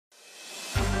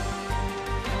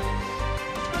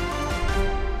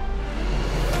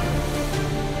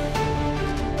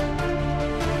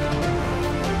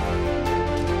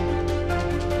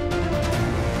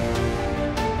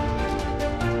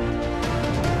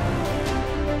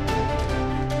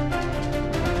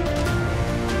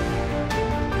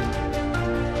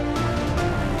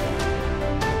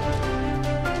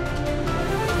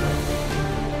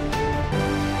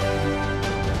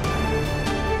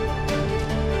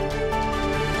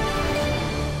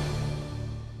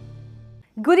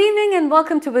Good evening and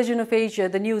welcome to Vision of Asia,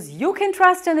 the news you can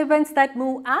trust and events that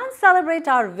move and celebrate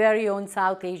our very own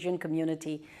South Asian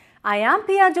community. I am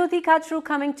Pia Jyoti Kachru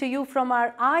coming to you from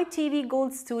our ITV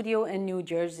Gold studio in New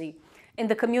Jersey. In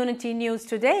the community news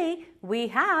today, we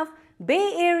have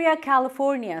Bay Area,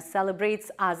 California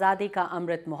celebrates Azadi Ka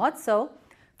Amrit Mahotsav,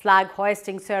 flag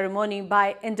hoisting ceremony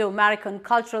by Indo-American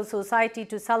Cultural Society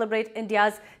to celebrate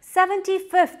India's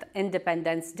 75th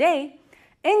Independence Day.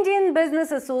 Indian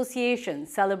Business Association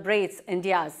celebrates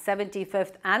India's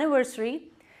 75th anniversary.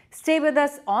 Stay with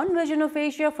us on Vision of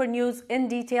Asia for news in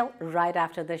detail right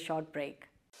after this short break.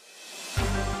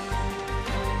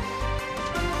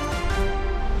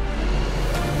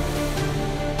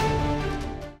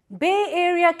 Bay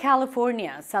Area,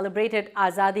 California celebrated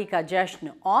Azadi Ka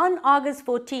Jashan on August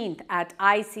 14th at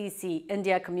ICC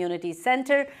India Community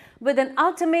Center with an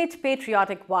ultimate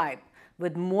patriotic vibe.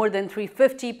 With more than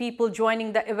 350 people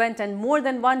joining the event and more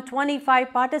than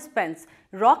 125 participants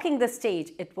rocking the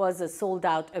stage, it was a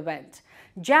sold-out event,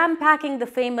 jam-packing the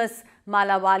famous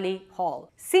Malawali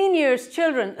Hall. Seniors,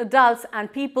 children, adults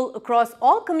and people across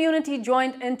all community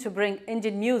joined in to bring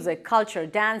Indian music, culture,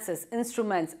 dances,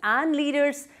 instruments and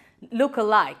leaders look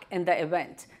alike in the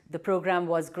event. The program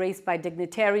was graced by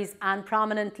dignitaries and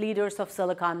prominent leaders of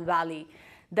Silicon Valley.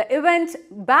 The event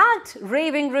bagged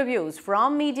raving reviews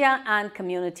from media and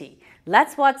community.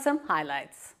 Let's watch some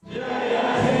highlights.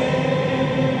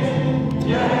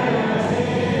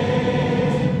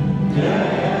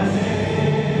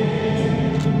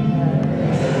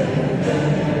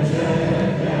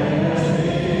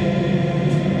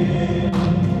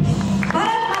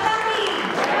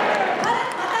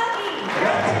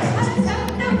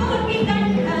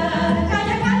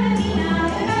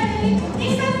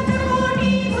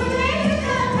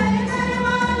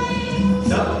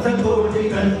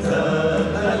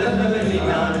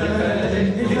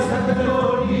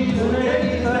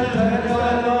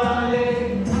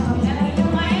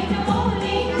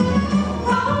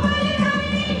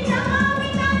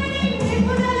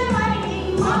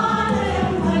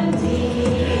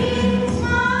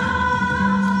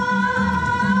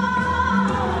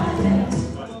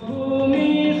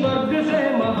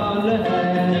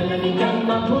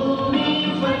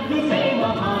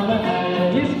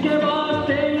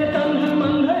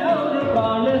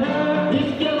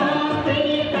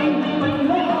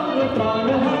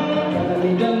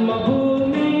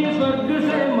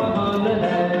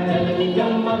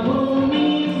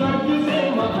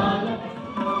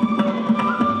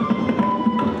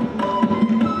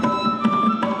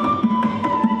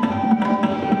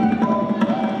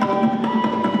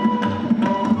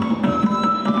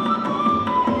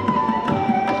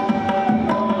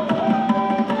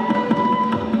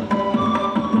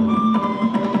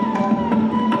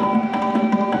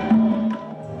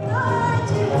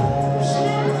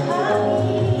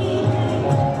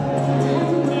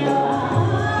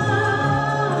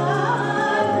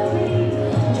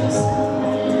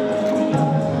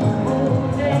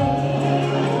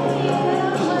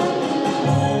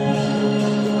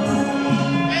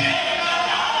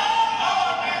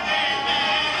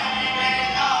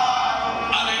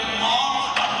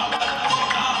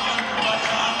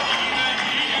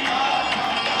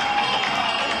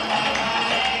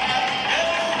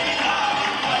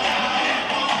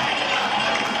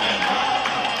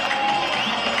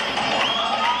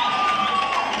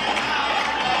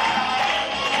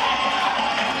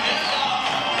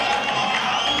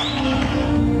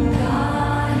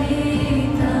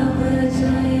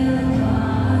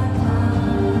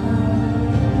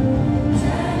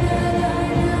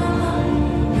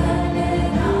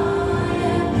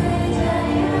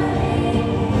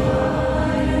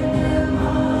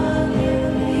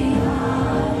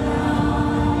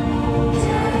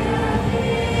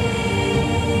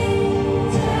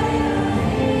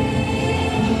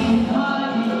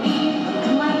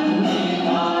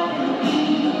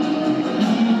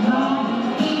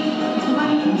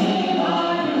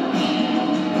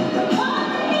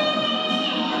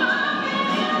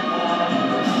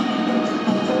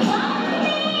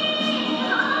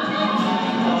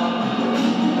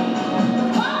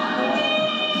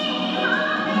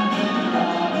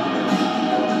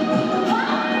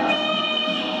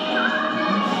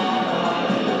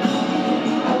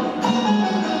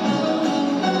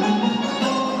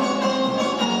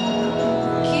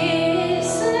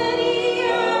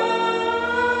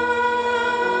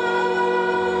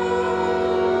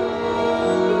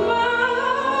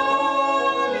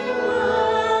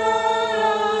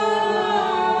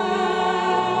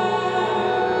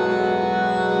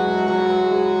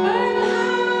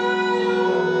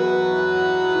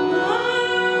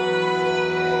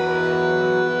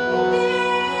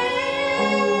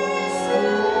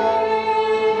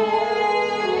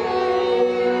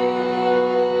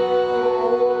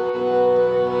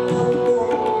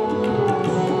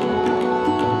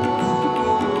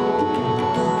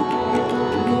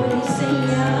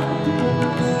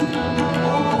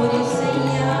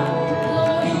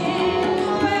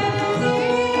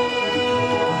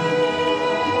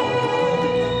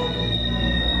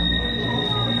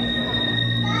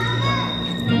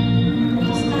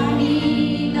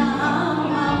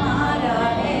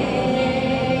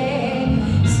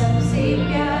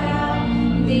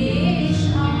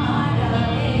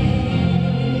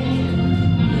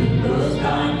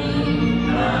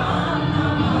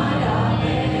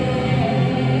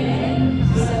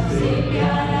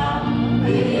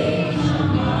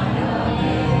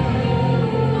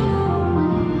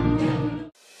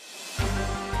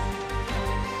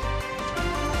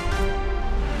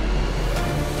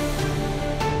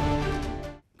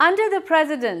 Under the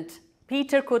President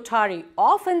Peter Kothari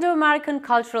of Indo-American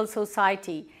Cultural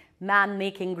Society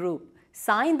Man-Making Group,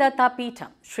 signed the Tapitham,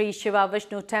 Sri Shiva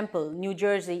Vishnu Temple, New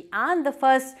Jersey, and the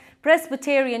First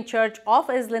Presbyterian Church of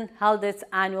Islin held its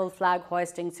annual flag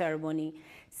hoisting ceremony.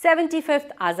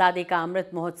 75th Azadi Ka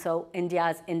Amrit Mahotsav,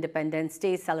 India's Independence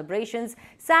Day celebrations,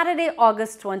 Saturday,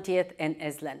 August 20th in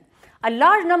Islin. A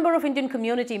large number of Indian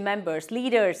community members,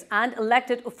 leaders, and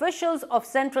elected officials of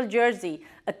Central Jersey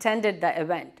attended the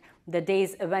event. The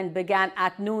day's event began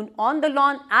at noon on the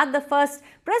lawn at the First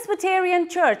Presbyterian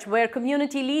Church, where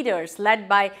community leaders led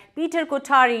by Peter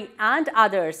Kothari and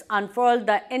others unfurled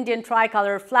the Indian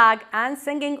tricolor flag and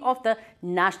singing of the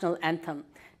national anthem.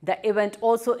 The event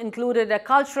also included a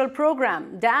cultural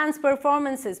program, dance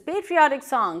performances, patriotic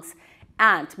songs,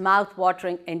 and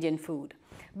mouth-watering Indian food.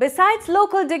 Besides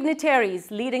local dignitaries,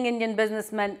 leading Indian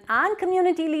businessmen and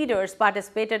community leaders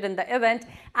participated in the event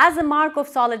as a mark of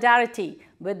solidarity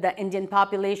with the Indian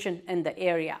population in the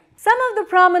area. Some of the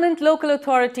prominent local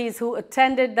authorities who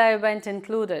attended the event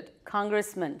included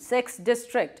Congressman 6th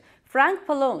District Frank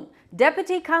Pallone,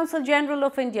 Deputy Consul General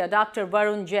of India Dr.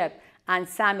 Varun Jeb, and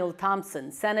Samuel Thompson,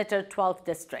 Senator 12th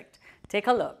District. Take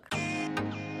a look.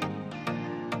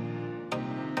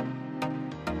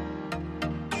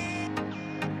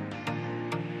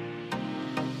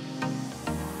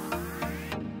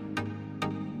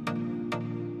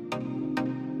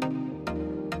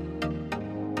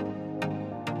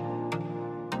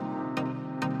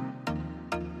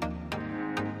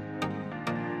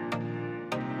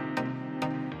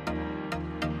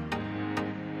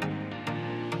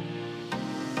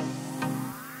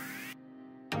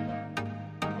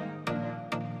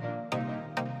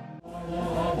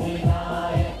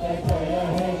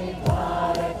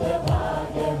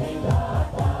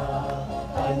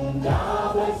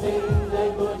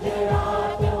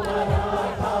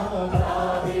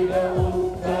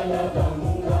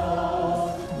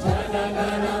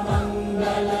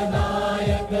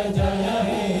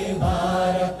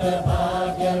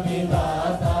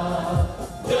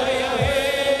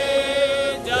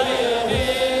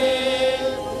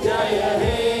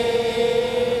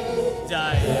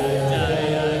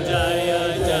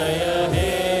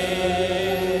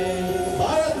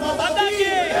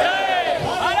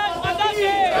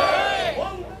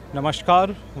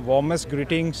 Namaskar, warmest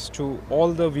greetings to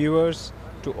all the viewers,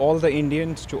 to all the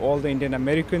Indians, to all the Indian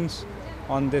Americans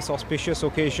on this auspicious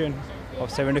occasion of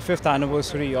 75th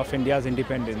anniversary of India's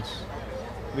independence.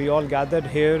 We all gathered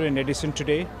here in Edison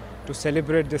today to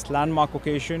celebrate this landmark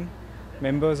occasion.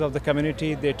 Members of the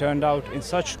community, they turned out in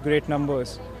such great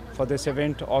numbers for this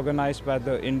event organized by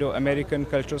the Indo-American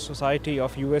Cultural Society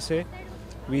of USA.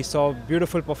 We saw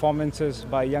beautiful performances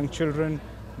by young children,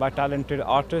 by talented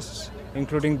artists,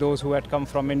 including those who had come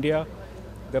from India.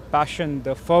 The passion,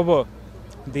 the fervor,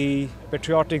 the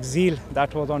patriotic zeal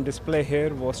that was on display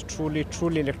here was truly,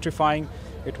 truly electrifying.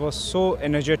 It was so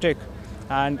energetic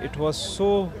and it was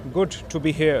so good to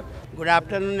be here. Good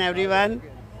afternoon, everyone.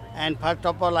 And first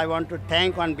of all, I want to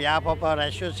thank on behalf of our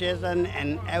association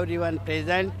and everyone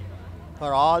present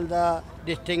for all the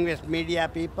distinguished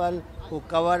media people who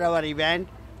covered our event,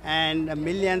 and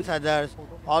millions others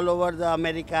all over the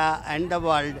America and the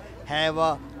world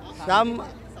have some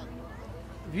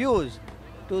views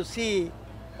to see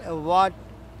what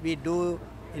we do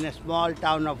in a small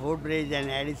town of Woodbridge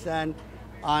and Edison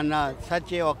on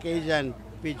such a occasion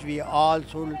which we all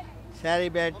should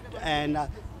celebrate. And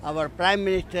our Prime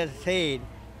Minister said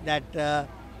that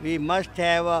we must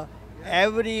have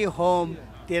every home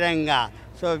Tiranga.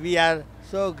 So we are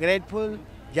so grateful.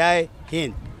 Jai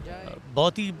Hind.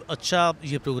 बहुत ही अच्छा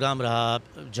ये programme रहा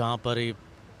जहाँ पर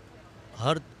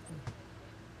हर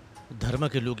धर्म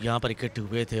के लोग यहाँ पर इकट्ठे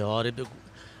हुए थे और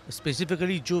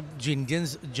स्पेसिफिकली जो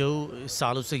इंडियंस जो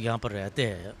सालों से यहाँ पर रहते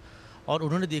हैं और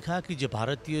उन्होंने देखा कि जो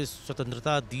भारतीय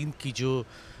स्वतंत्रता दिन की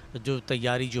जो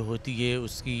तैयारी जो होती है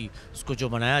उसको जो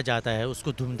मनाया जाता है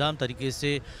उसको धूमधाम तरीके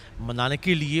से मनाने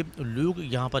के लिए लोग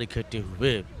यहाँ पर इकट्ठे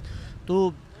हुए।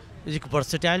 तो एक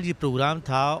वर्सेटाइल ये प्रोग्राम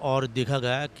था और देखा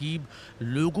गया कि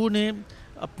लोगों ने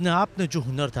अपने आप में जो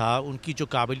हुनर था, उनकी जो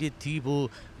काबिलियत थी वो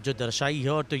जो दर्शाई है।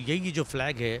 और तो यही जो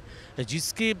फ्लैग है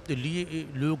जिसके लिए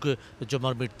लोग जो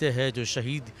मर मिटते हैं, जो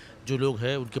शहीद जो लोग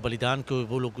हैं उनके बलिदान को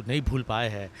वो लोग नहीं भूल पाए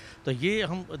हैं। तो ये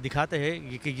हम दिखाते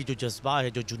हैं कि ये जो जज्बा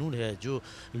है, जो जुनून है, जो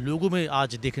लोगों में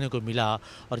आज देखने को मिला।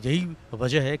 और यही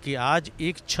वजह है कि आज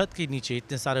एक छत के नीचे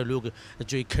इतने सारे लोग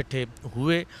जो इकट्ठे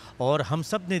हुए और हम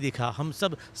सब ने देखा, हम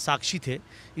सब साक्षी थे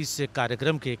इस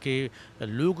कार्यक्रम के कि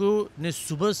लोगों ने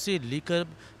सुबह से लेकर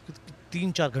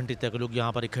 3-4 घंटे तक लोग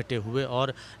यहाँ पर इकट्ठे हुए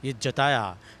और ये जताया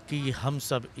कि हम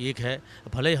सब एक है।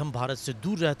 भले हम भारत से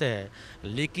दूर रहते हैं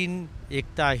लेकिन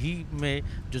एकता ही में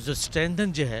जो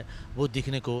स्ट्रेंथन जो है वो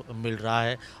दिखने को मिल रहा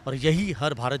है और यही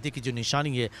हर भारतीय की जो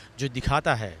निशानी है जो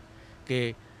दिखाता है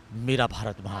कि मेरा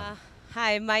भारत महान।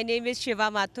 Hi, my name is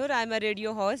Shiva Mathur. I'm a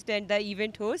radio host and the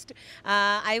event host.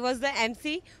 I was the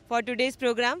MC for today's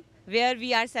program where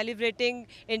we are celebrating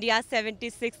India's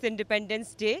 76th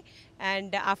Independence Day,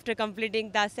 and after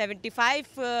completing the 75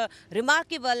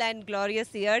 remarkable and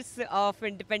glorious years of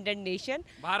independent nation.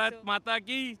 Bharat Mata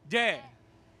ki Jai.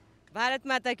 Bharat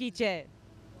Mata ki Jai.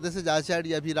 This is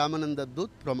Acharya Abhiramanand Abdut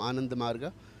from Anand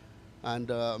Marga, and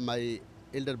my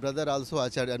elder brother also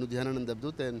Acharya Anudhyananand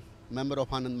Abdut and member of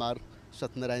Anand Marg,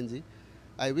 Satnarayan ji.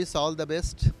 I wish all the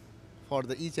best for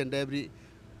the each and every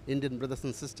Indian brothers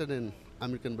and sisters and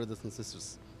American brothers and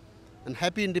sisters. And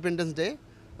happy Independence Day.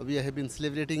 We have been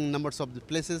celebrating numbers of the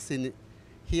places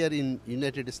here in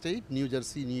United States, New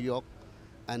Jersey, New York,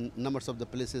 and numbers of the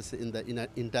places in the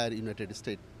entire United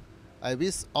States. I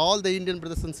wish all the Indian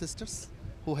brothers and sisters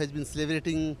who has been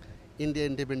celebrating India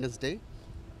Independence Day,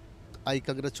 I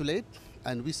congratulate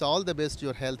and wish all the best,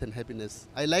 your health and happiness.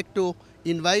 I like to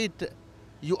invite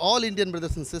you all Indian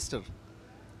brothers and sisters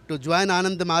to join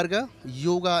Anand Marga,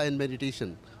 yoga and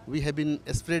meditation. We have been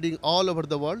spreading all over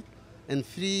the world and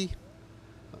free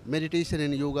meditation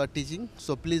and yoga teaching.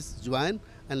 So please join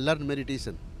and learn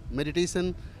meditation.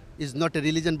 Meditation is not a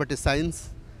religion but a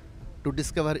science to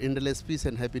discover endless peace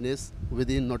and happiness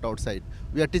within, not outside.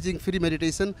 We are teaching free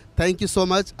meditation. Thank you so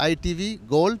much, ITV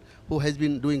Gold, who has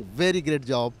been doing very great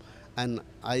job, and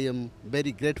I am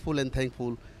very grateful and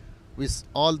thankful. Wish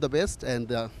all the best, and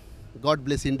God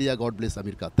bless India, God bless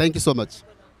America. Thank you so much.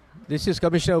 This is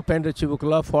Commissioner Upendra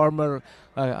Chibukula, former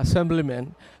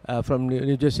assemblyman from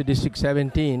New Jersey District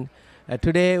 17.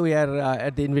 Today we are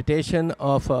at the invitation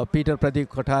of Peter Pradeep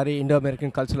Kothari, Indo-American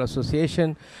Cultural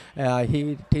Association.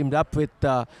 He teamed up with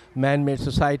Man-Made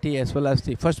Society as well as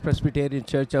the First Presbyterian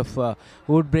Church of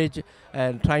Woodbridge,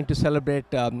 and trying to celebrate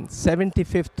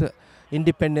 75th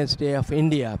Independence Day of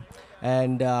India.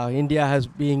 And India has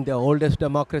being the oldest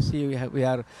democracy, we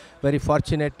are very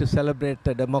fortunate to celebrate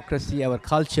the democracy, our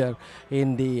culture,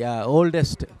 in the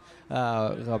oldest,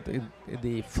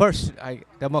 the first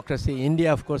democracy.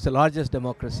 India, of course, the largest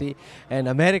democracy, and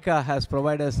America has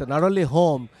provided us not only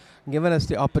home, given us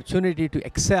the opportunity to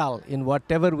excel in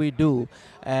whatever we do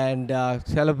and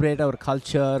celebrate our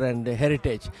culture and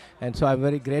heritage. And so I'm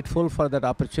very grateful for that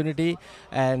opportunity,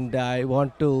 and I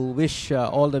want to wish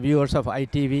all the viewers of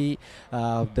ITV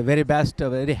the very best, a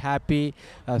very happy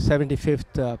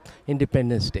 75th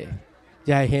Independence Day.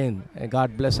 Jai Hind, and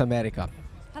God bless America.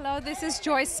 Hello, this is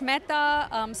Joyce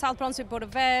Mehta, South Brunswick Board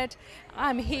of Ed.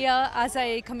 I'm here as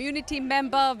a community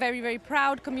member, very, very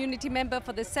proud community member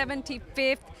for the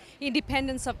 75th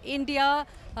Independence of India,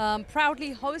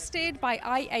 proudly hosted by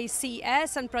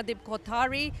IACS and Pradeep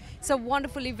Kothari. It's a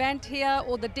wonderful event here.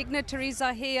 All the dignitaries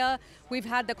are here. We've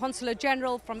had the Consular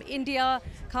General from India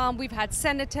come. We've had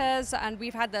senators, and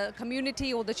we've had the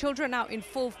community, all the children out in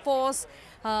full force.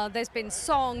 There's been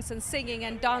songs and singing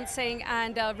and dancing,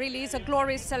 and really is a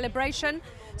glorious celebration.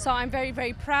 So I'm very,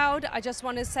 very proud. I just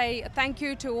want to say thank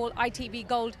you to all ITV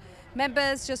Gold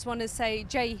members. Just want to say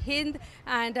Jai Hind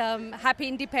and happy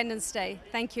Independence Day.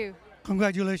 Thank you.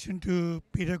 Congratulations to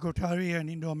Peter Kothari and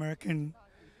Indo-American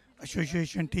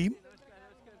Association team.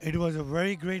 It was a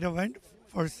very great event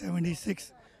for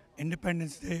 76th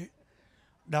Independence Day.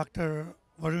 Dr.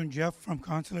 Varun Jeff from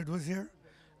Consulate was here,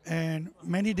 and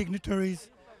many dignitaries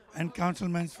and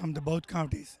councilmen from the both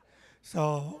counties.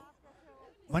 So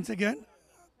once again,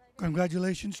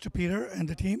 congratulations to Peter and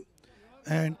the team,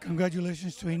 and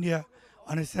congratulations to India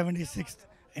on its 76th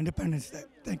Independence Day.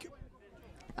 Thank you.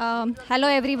 Hello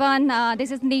everyone,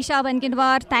 this is Nisha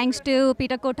Banginwar. Thanks to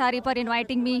Peter Kothari for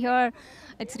inviting me here.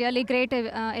 It's really great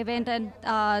event, and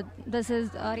this is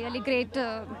really great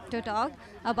to talk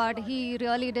about. He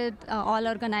really did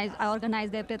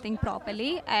organized everything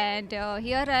properly, and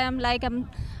here I am, like I'm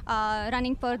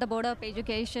running for the Board of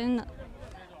Education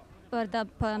for the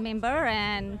member,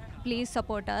 and please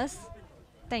support us.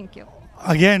 Thank you.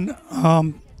 Again,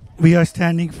 we are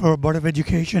standing for Board of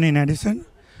Education in Edison.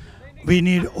 We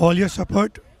need all your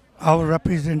support. Our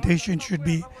representation should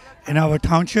be in our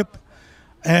township,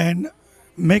 and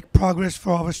make progress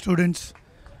for our students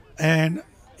and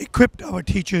equip our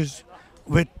teachers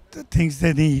with the things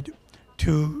they need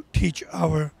to teach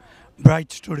our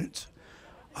bright students.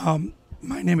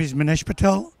 My name is Minesh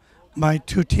Patel. My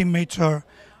two teammates are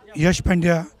Yash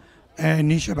Pandya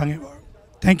and Nisha Banginwar.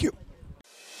 Thank you.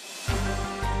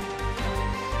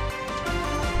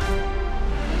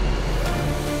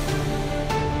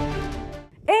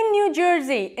 New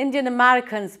Jersey, Indian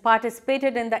Americans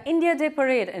participated in the India Day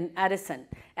Parade in Edison.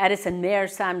 Edison Mayor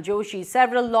Sam Joshi,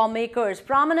 several lawmakers,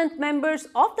 prominent members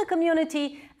of the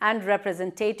community, and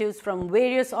representatives from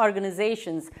various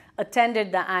organizations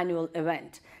attended the annual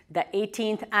event. The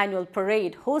 18th annual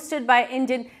parade, hosted by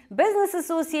Indian Business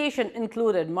Association,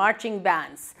 included marching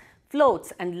bands,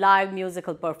 floats, and live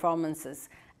musical performances.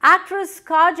 Actress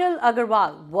Kajal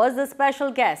Agarwal was the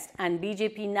special guest, and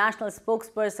BJP national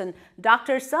spokesperson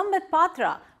Dr. Sambit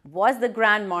Patra was the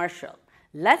Grand Marshal.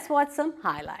 Let's watch some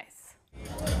highlights.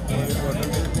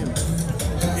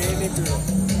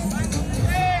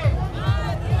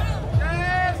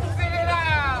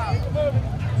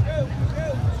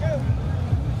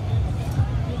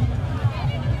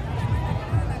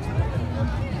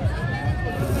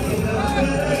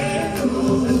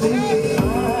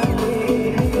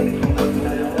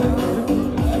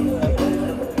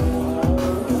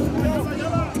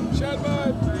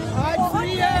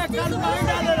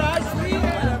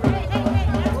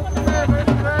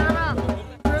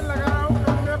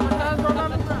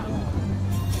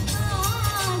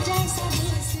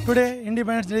 Today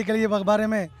independence day के लिए बारे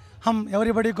में हम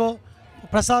everybody को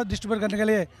प्रसाद distribute करने के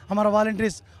लिए हमारा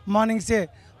वॉलंटियर्स मॉर्निंग से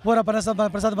पूरा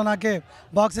प्रसाद बना के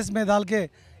बॉक्सेस में डाल के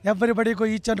एवरीबडी को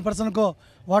ईच एंड पर्सन को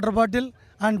वाटर बॉटल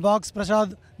एंड बॉक्स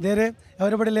प्रसाद दे रहे,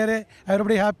 एवरीबडी ले रहे,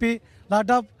 everybody happy.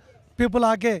 Lot of people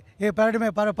आके ये पैरेड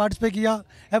में पार्टिसिपेट किया।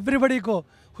 एवरीबडी को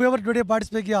हुएवर टुडे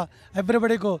पार्टिसिपेट किया,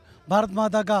 एवरीबडी को भारत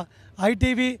माता का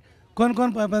ITV कौन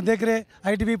कौन देख रहे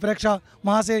ITV प्रेक्षा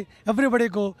वहाँ से एवरीबडी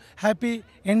को happy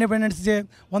independence day.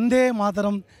 Vande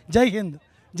Mataram. जय हिंद,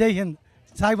 जय हिंद।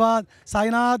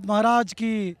 साईनाथ महाराज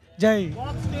की जय।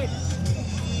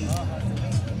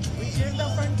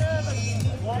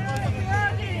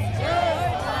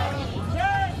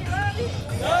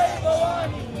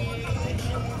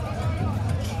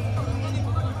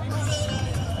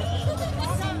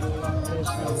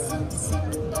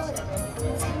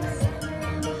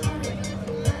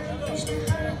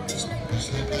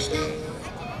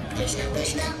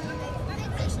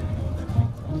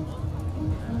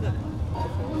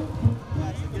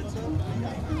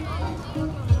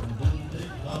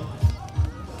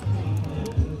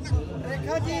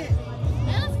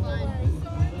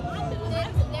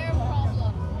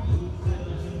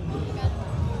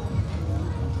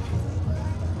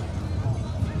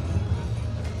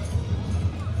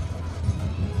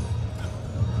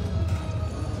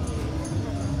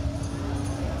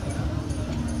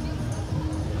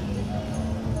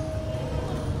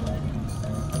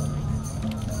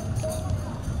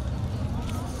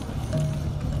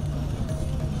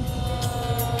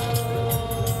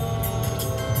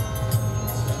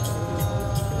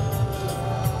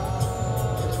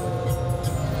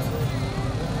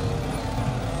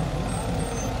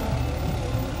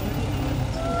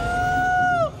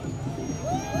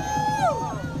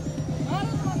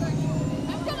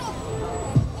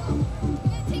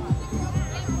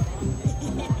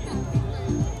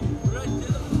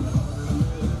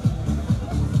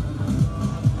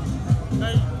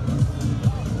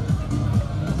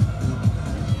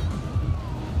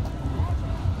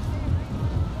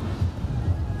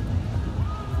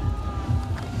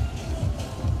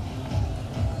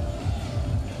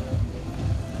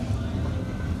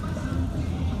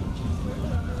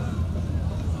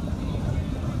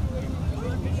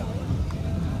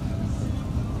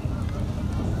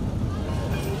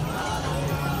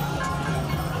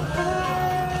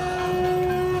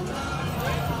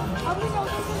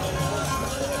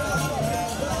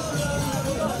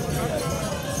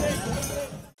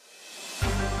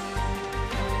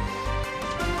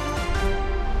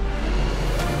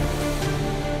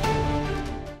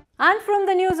 And from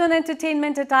the news on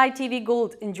entertainment at ITV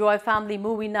Gold, enjoy family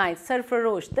movie night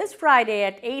Sarfarosh this Friday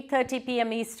at 8:30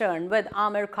 p.m. Eastern with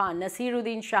Aamir Khan,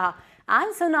 Naseeruddin Shah and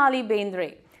Sonali Bendre.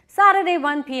 Saturday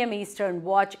 1 p.m. Eastern,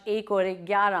 watch Ek Aur Ek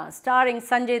 11 starring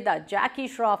Sanjay Dutt, Jackie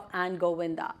Shroff and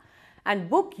Govinda. And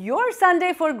book your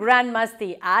Sunday for Grand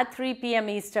Masti at 3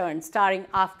 p.m. Eastern starring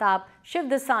Aftab,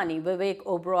 Shiv Dasani, Vivek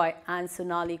Oberoi and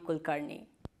Sonali Kulkarni.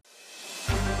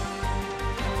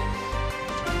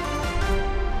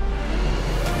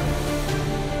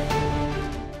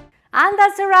 And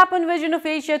that's a wrap on Vision of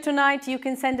Asia tonight. You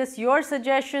can send us your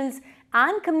suggestions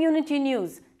and community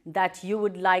news that you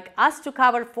would like us to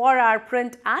cover for our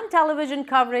print and television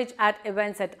coverage at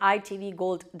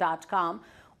events@itvgold.com,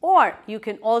 or you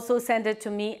can also send it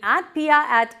to me at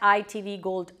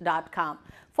pia@itvgold.com.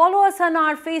 Follow us on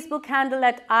our Facebook handle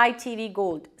at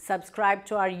ITVGold. Subscribe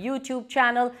to our YouTube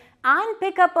channel and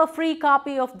pick up a free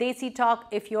copy of Desi Talk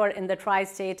if you're in the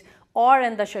Tri-State or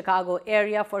in the Chicago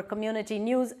area for community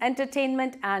news,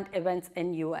 entertainment, and events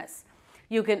in US.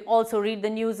 You can also read the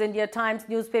News India Times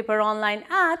newspaper online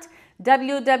at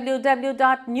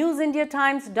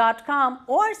www.newsindiatimes.com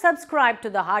or subscribe to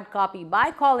the hard copy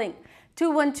by calling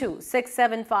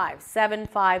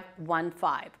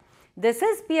 212-675-7515. This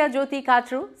is Pia Jyoti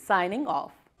Katru signing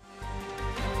off.